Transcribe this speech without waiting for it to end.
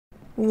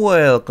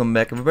Welcome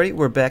back, everybody.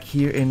 We're back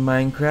here in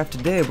Minecraft.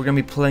 Today we're going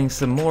to be playing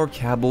some more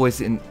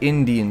Cowboys and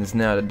Indians.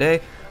 Now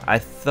today I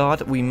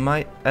thought we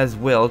might as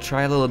well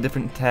try a little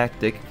different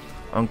tactic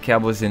on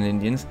Cowboys and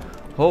Indians.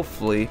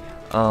 Hopefully,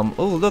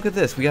 oh look at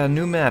this, we got a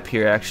new map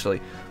here actually.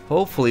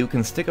 Hopefully we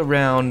can stick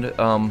around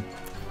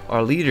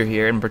our leader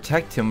here and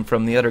protect him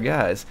from the other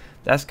guys.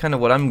 That's kind of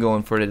what I'm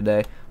going for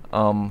today.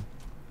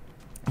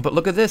 But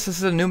look at this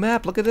is a new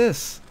map. Look at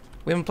this.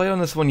 We haven't played on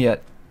this one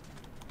yet.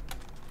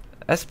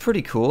 That's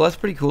pretty cool. That's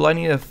pretty cool. I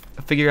need to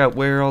figure out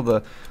where all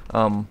the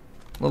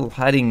little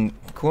hiding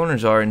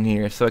corners are in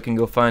here, so I can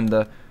go find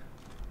the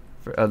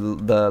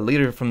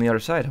leader from the other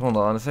side. Hold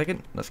on a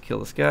second. Let's kill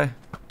this guy.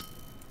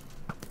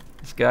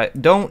 This guy.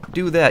 Don't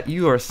do that.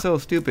 You are so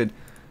stupid.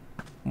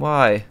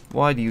 Why?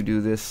 Why do you do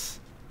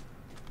this?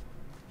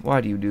 Why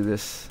do you do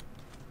this?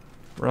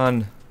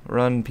 Run,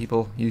 run,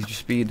 people. Use your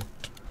speed.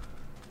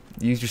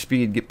 Use your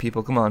speed. Get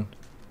people. Come on.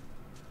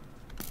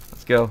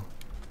 Let's go.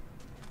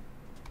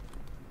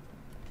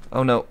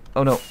 Oh no,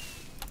 oh no.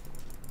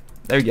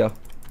 There you go.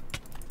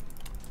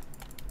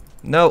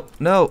 No,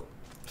 no.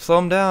 Slow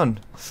him down.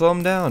 Slow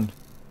him down.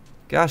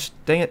 Gosh,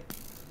 dang it.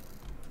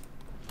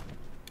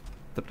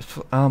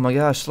 Oh my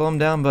gosh, slow him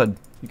down, bud.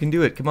 You can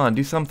do it. Come on,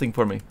 do something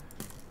for me.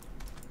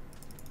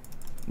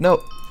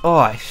 No. Oh,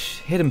 I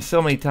hit him so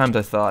many times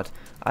I thought.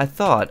 I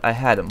thought I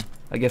had him.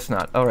 I guess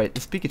not. Alright,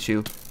 this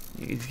Pikachu.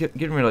 He's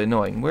getting really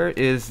annoying. Where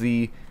is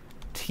the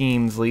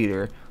team's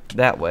leader?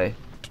 That way.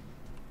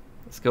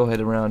 Let's go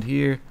ahead around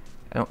here.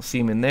 I don't see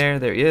him in there.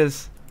 There he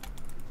is.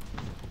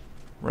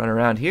 Run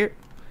around here.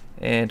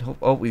 And,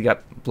 oh, we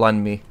got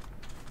blind me.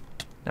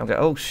 Now we got,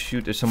 oh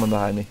shoot, there's someone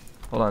behind me.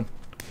 Hold on.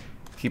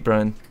 Keep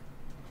running.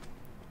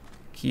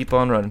 Keep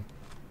on running.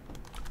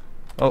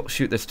 Oh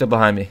shoot, they're still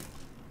behind me.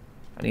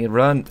 I need to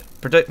run.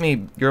 Protect me,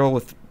 girl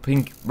with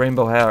pink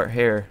rainbow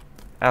hair.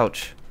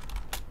 Ouch.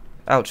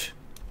 Ouch.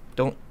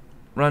 Don't.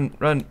 Run,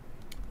 run.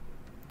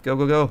 Go,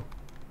 go, go.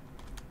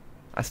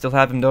 I still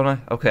have him, don't I?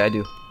 Okay, I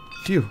do.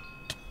 Phew.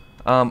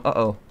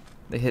 Uh-oh.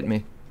 They hit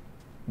me.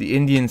 The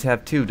Indians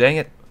have too. Dang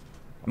it.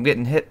 I'm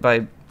getting hit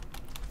by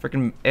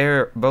freaking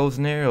bows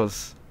and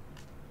arrows.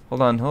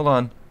 Hold on, hold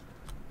on.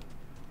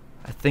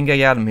 I think I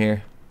got him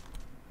here.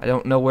 I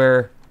don't know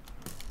where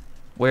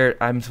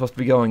I'm supposed to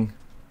be going.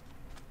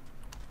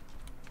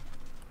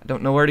 I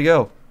don't know where to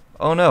go.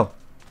 Oh no.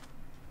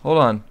 Hold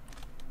on.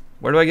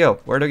 Where do I go?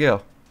 Where do I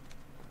go?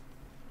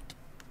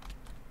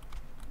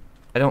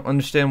 I don't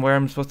understand where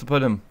I'm supposed to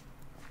put him.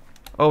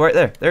 Oh, right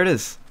there. There it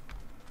is.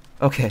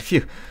 Okay,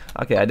 phew.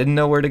 Okay, I didn't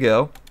know where to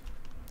go.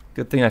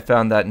 Good thing I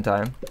found that in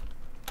time.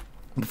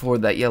 Before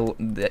that yellow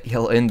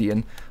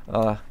Indian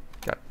got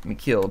me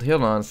killed.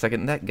 Hold on a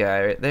second. That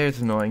guy right there is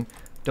annoying.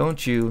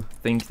 Don't you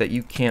think that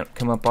you can't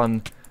come up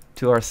on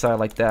to our side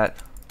like that?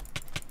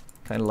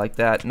 Kind of like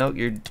that. No,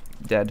 you're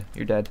dead.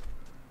 You're dead.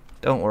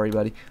 Don't worry,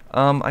 buddy.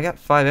 I got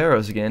 5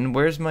 arrows again.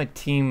 Where's my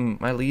team,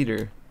 my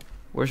leader?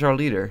 Where's our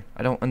leader?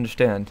 I don't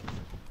understand.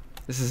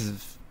 This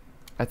is...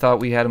 I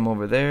thought we had him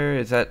over there.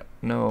 Is that...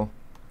 No.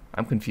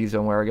 I'm confused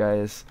on where our guy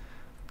is.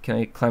 Can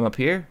I climb up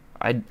here?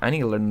 I need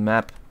to learn the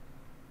map.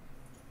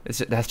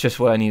 That's just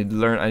what I need to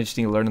learn. I just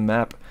need to learn the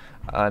map.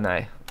 And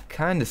I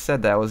kind of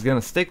said that I was going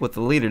to stick with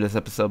the leader this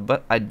episode,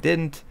 but I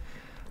didn't.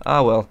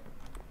 Ah, well.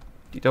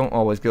 Things don't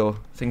always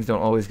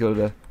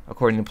go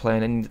according to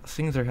plan, and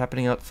things are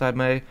happening outside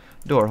my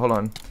door. Hold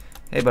on.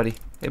 Hey, buddy.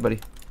 Hey,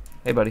 buddy.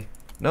 Hey, buddy.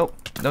 Nope.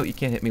 No, you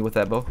can't hit me with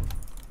that bow.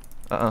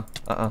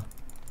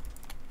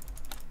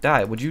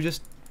 Die. Would you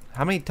just...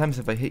 How many times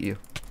have I hit you?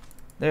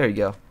 There you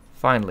go.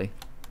 Finally.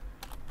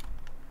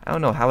 I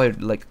don't know how I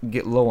like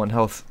get low on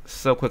health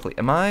so quickly.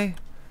 Am I?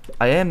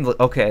 I am.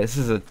 Okay, this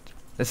is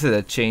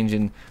a change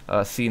in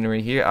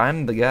scenery here.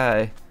 I'm the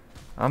guy.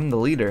 I'm the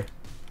leader.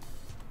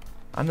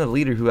 I'm the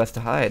leader who has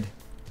to hide.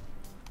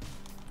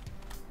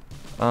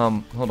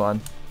 Hold on.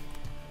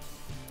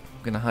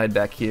 I'm gonna hide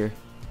back here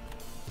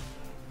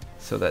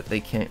so that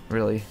they can't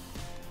really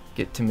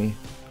get to me.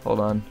 Hold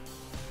on.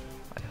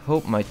 I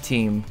hope my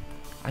team...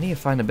 I need to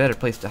find a better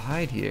place to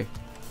hide here.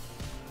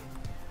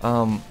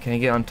 Can I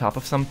get on top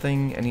of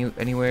something?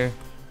 Anywhere?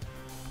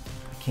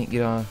 I can't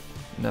get on...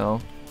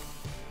 No.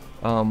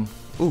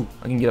 Ooh,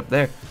 I can get up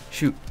there.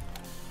 Shoot.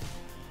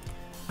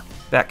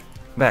 Back.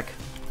 Back.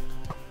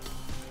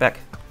 Back.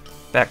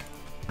 Back.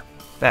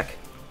 Back.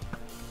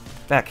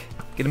 Back.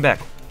 Get him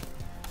back.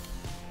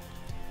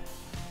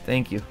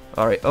 Thank you.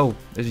 Alright. Oh,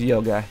 there's a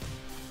yellow guy.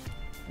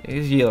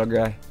 There's a yellow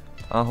guy.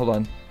 Hold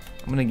on.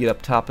 I'm gonna get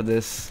up top of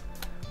this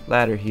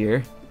ladder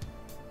here.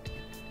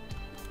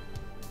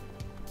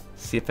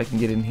 See if I can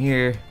get in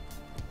here.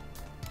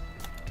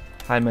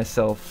 Hide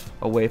myself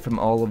away from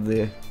all of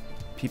the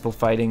people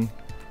fighting.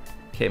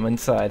 Okay, I'm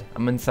inside.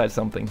 I'm inside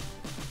something.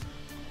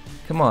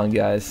 Come on,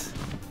 guys.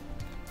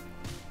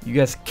 You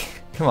guys,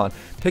 come on.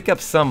 Pick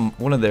up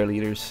one of their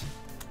leaders.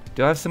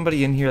 Do I have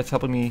somebody in here that's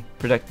helping me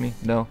protect me?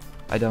 No,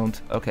 I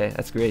don't. Okay,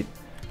 that's great.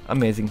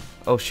 Amazing.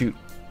 Oh, shoot.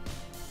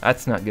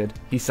 That's not good.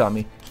 He saw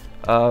me.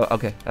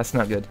 Okay, that's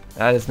not good.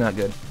 That is not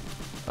good.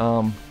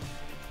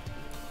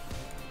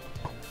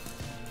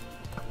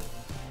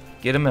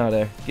 Get him out of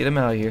there. Get him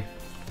out of here.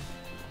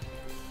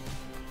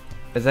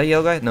 Is that a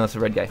yellow guy? No, it's a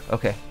red guy.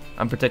 Okay.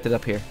 I'm protected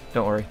up here.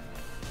 Don't worry.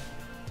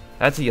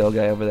 That's a yellow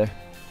guy over there.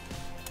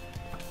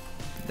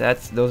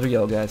 Those are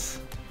yellow guys.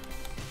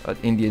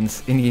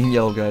 Indians. Indian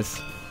yellow guys.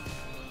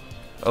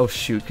 Oh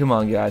shoot. Come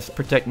on, guys.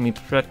 Protect me.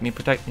 Protect me.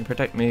 Protect me.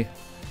 Protect me.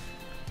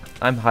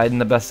 I'm hiding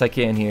the best I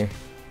can here.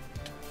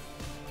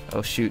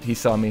 Oh shoot. He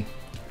saw me.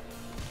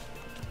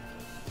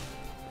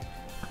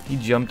 He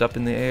jumped up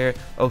in the air.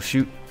 Oh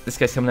shoot. This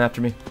guy's coming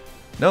after me.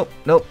 Nope.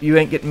 Nope. You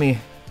ain't getting me.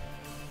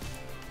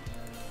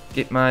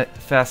 Get my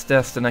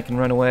fastest and I can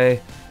run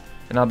away.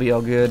 And I'll be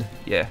all good.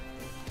 Yeah.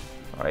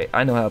 Alright.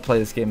 I know how to play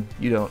this game.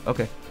 You don't.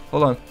 Okay.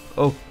 Hold on.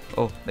 Oh.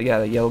 Oh. They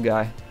got a yellow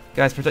guy.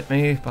 Guys, protect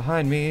me.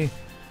 Behind me.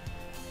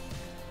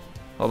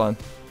 Hold on.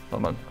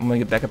 Hold on. I'm gonna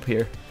get back up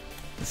here.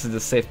 This is a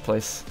safe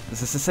place.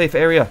 This is a safe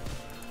area.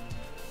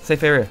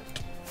 Safe area.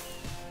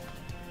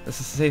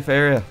 This is a safe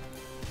area.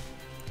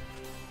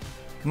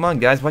 Come on,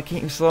 guys. Why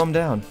can't you slow him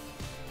down?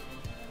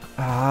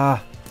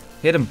 Ah.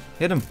 Hit him.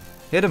 Hit him.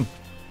 Hit him.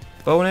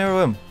 Bow and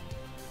arrow him.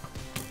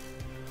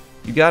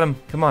 You got him.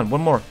 Come on.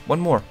 One more. One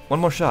more. One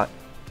more shot.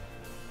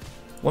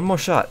 One more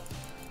shot.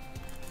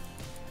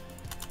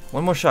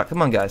 One more shot.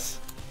 Come on, guys.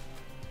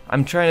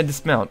 I'm trying to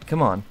dismount.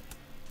 Come on.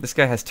 This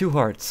guy has 2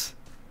 hearts.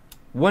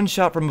 One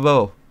shot from a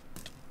bow.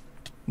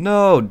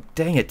 No.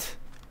 Dang it.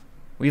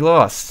 We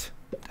lost.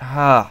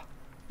 Ah.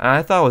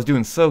 I thought I was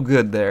doing so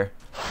good there.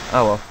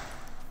 Oh well.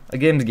 A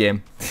game's a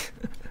game.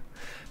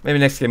 Maybe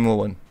next game we'll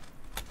win.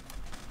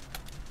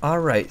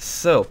 Alright,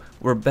 so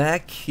we're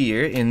back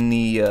here in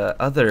the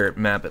other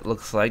map, it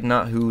looks like.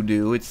 Not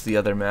Hoodoo, it's the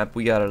other map.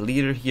 We got our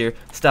leader here.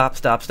 Stop,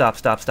 stop, stop,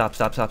 stop, stop,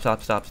 stop, stop,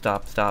 stop, stop,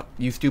 stop, stop.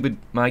 You stupid,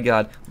 my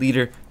god.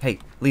 Leader, hey,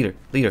 leader,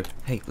 leader,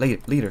 hey, leader,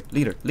 leader,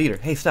 leader, leader,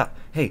 hey, stop,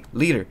 hey,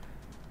 leader.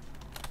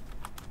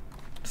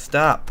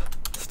 Stop,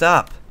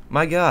 stop,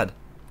 my god.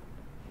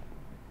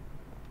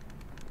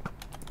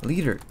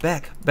 Leader,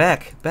 back,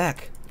 back,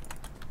 back,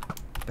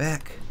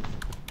 back,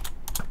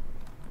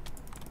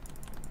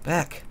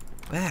 back.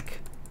 Back.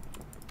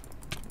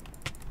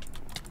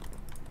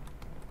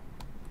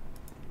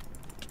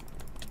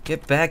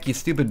 Get back, you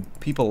stupid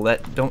people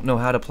that don't know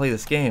how to play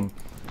this game.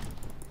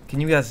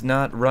 Can you guys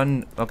not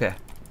run? Okay,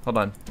 hold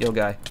on. Yellow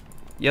guy.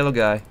 Yellow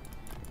guy.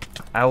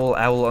 Owl,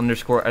 owl,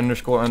 underscore,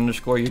 underscore,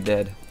 underscore, you're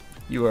dead.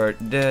 You are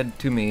dead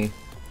to me.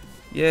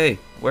 Yay.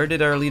 Where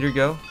did our leader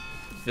go?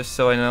 Just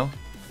so I know.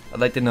 I'd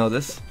like to know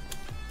this.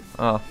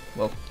 Oh,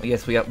 well, I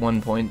guess we got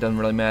 1 point. Doesn't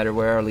really matter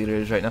where our leader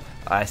is right now.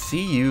 I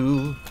see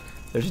you.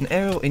 There's an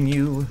arrow in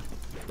you.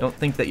 Don't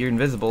think that you're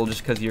invisible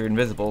just because you're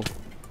invisible.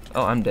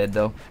 Oh, I'm dead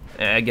though.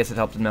 I guess it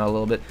helped him out a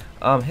little bit.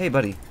 Hey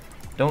buddy,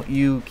 don't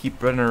you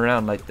keep running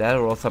around like that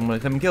or else I'm gonna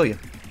come and kill you.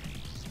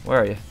 Where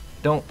are you?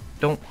 Don't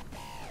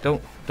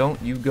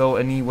you go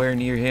anywhere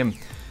near him.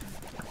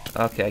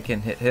 Okay, I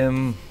can hit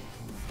him.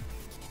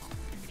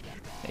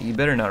 Hey, you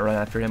better not run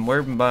after him.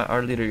 Where'd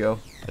our leader go?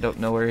 I don't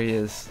know where he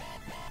is.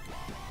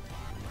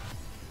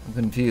 I'm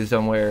confused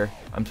on where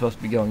I'm supposed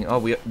to be going.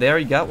 Oh, they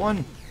already got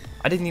one?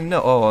 I didn't even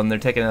know. Oh, and they're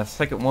taking a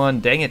second one.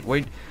 Dang it.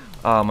 Wait.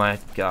 Oh my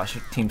gosh.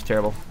 Your team's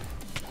terrible.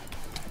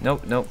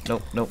 Nope, nope,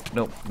 nope, nope,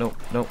 nope, nope,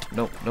 nope,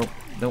 nope, nope,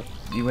 nope.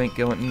 You ain't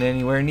going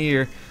anywhere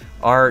near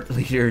our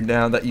leader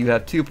now that you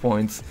have 2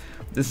 points.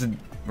 This is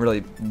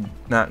really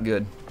not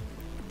good.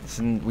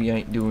 We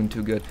ain't doing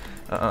too good.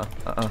 Back,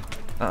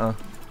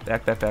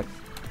 back, back.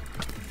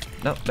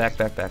 No, back,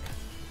 back, back.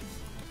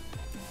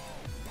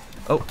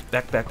 Oh,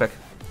 back, back, back.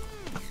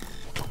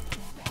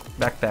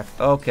 Back, back.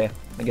 Okay.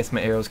 I guess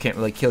my arrows can't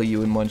really kill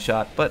you in one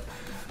shot, but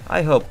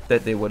I hope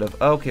that they would have.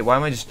 Okay, why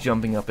am I just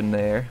jumping up in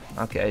there?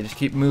 Okay, just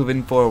keep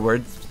moving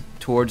forward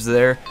towards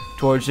their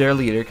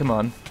leader. Come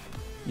on.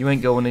 You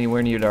ain't going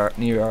anywhere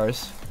near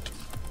ours.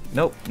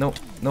 Nope, nope,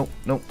 nope,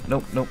 nope,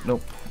 nope, nope,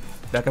 nope.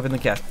 Back up in the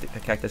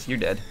cactus. You're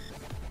dead.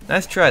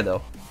 Nice try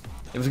though.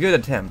 It was a good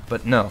attempt,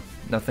 but no,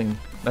 nothing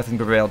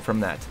prevailed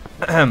from that.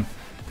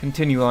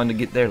 Continue on to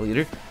get their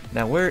leader.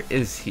 Now where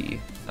is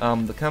he?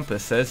 The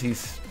compass says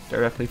he's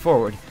directly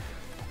forward.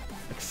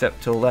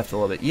 Except to the left a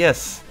little bit.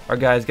 Yes, our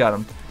guy's got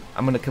him.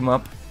 I'm gonna come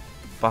up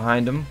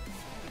behind him.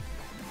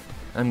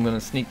 I'm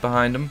gonna sneak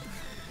behind him.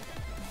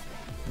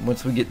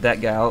 Once we get that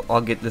guy,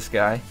 I'll get this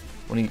guy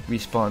when he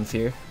respawns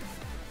here.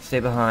 Stay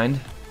behind.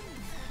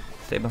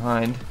 Stay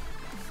behind.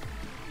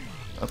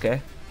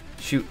 Okay.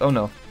 Shoot. Oh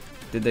no.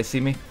 Did they see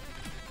me?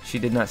 She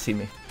did not see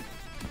me.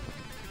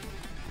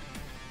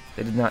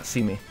 They did not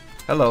see me.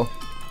 Hello.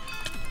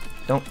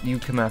 Don't you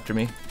come after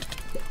me.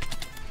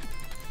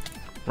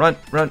 Run,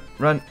 run,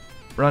 run.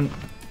 Run.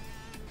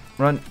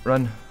 Run,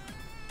 run.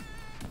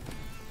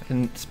 I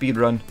can speed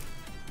run.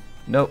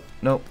 Nope,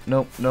 nope,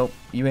 nope, nope.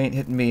 You ain't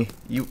hitting me.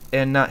 You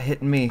and not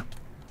hitting me.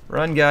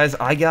 Run, guys.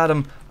 I got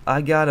him.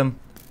 I got him.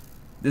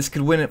 This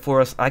could win it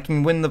for us. I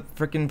can win the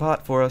frickin'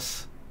 pot for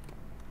us.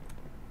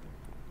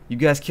 You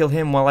guys kill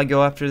him while I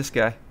go after this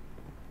guy.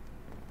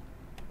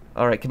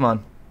 Alright, come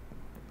on.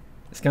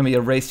 It's gonna be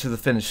a race to the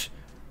finish.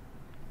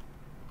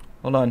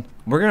 Hold on.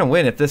 We're gonna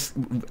win if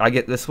I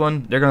get this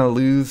one. They're gonna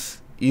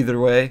lose either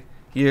way.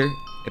 Here,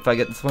 if I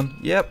get this one.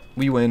 Yep,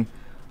 we win.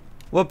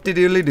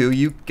 Whoop-de-doodly-doo.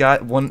 You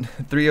got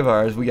 3 of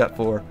ours. We got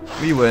 4.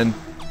 We win.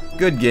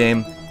 Good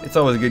game. It's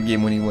always a good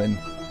game when you win.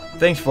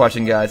 Thanks for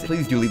watching, guys.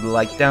 Please do leave a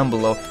like down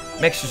below.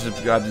 Make sure to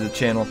subscribe to the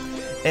channel.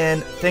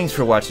 And thanks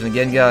for watching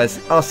again, guys.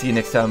 I'll see you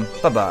next time.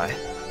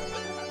 Bye-bye.